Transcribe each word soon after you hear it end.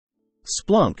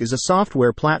Splunk is a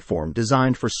software platform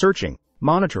designed for searching,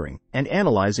 monitoring, and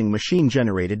analyzing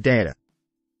machine-generated data.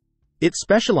 It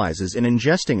specializes in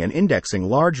ingesting and indexing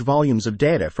large volumes of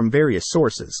data from various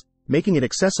sources, making it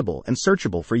accessible and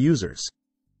searchable for users.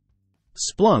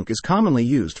 Splunk is commonly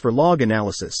used for log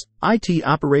analysis, IT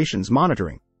operations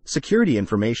monitoring, security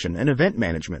information and event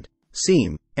management,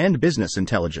 SIEM, and business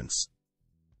intelligence.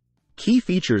 Key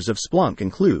features of Splunk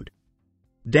include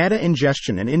data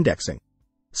ingestion and indexing.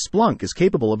 Splunk is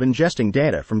capable of ingesting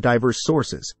data from diverse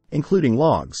sources, including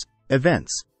logs,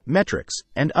 events, metrics,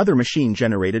 and other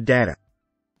machine-generated data.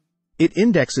 It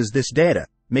indexes this data,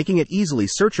 making it easily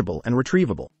searchable and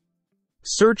retrievable.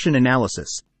 Search and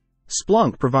analysis.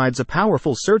 Splunk provides a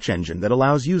powerful search engine that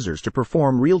allows users to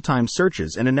perform real-time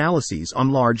searches and analyses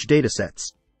on large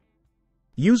datasets.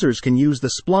 Users can use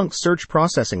the Splunk Search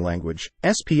Processing Language,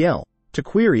 SPL, to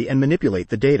query and manipulate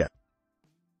the data.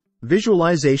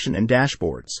 Visualization and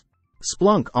dashboards.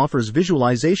 Splunk offers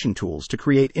visualization tools to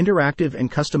create interactive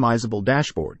and customizable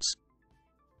dashboards.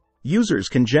 Users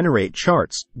can generate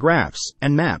charts, graphs,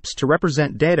 and maps to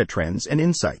represent data trends and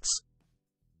insights.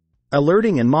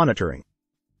 Alerting and monitoring.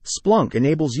 Splunk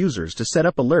enables users to set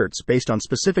up alerts based on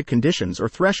specific conditions or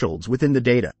thresholds within the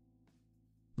data.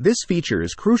 This feature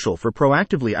is crucial for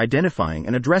proactively identifying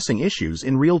and addressing issues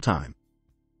in real time.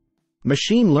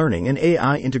 Machine learning and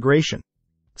AI integration.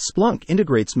 Splunk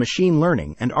integrates machine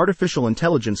learning and artificial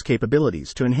intelligence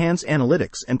capabilities to enhance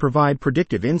analytics and provide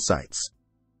predictive insights.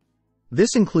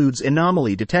 This includes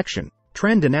anomaly detection,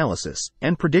 trend analysis,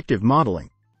 and predictive modeling.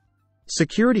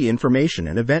 Security information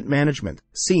and event management,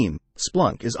 SIEM.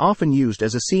 Splunk is often used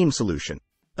as a SIEM solution,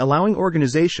 allowing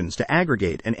organizations to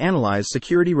aggregate and analyze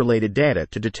security-related data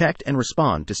to detect and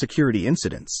respond to security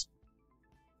incidents.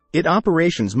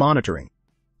 Operations monitoring.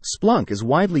 Splunk is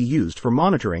widely used for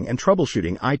monitoring and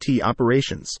troubleshooting IT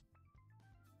operations.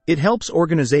 It helps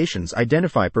organizations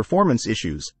identify performance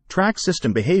issues, track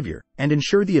system behavior, and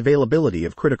ensure the availability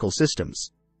of critical systems.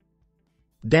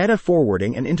 Data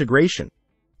forwarding and integration.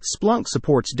 Splunk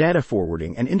supports data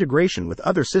forwarding and integration with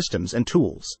other systems and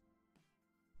tools.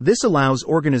 This allows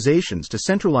organizations to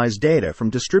centralize data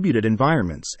from distributed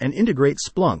environments and integrate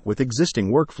Splunk with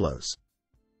existing workflows.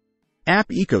 App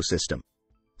ecosystem.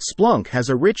 Splunk has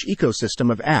a rich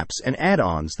ecosystem of apps and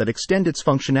add-ons that extend its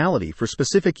functionality for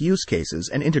specific use cases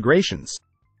and integrations.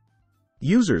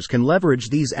 Users can leverage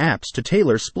these apps to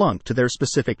tailor Splunk to their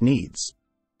specific needs.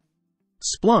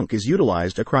 Splunk is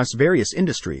utilized across various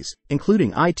industries,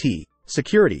 including IT,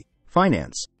 security,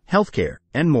 finance, healthcare,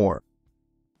 and more.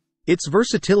 Its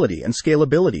versatility and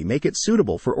scalability make it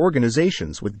suitable for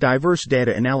organizations with diverse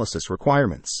data analysis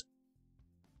requirements.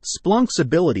 Splunk's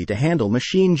ability to handle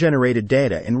machine-generated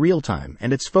data in real time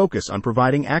and its focus on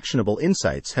providing actionable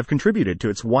insights have contributed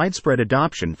to its widespread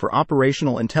adoption for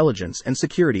operational intelligence and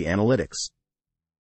security analytics.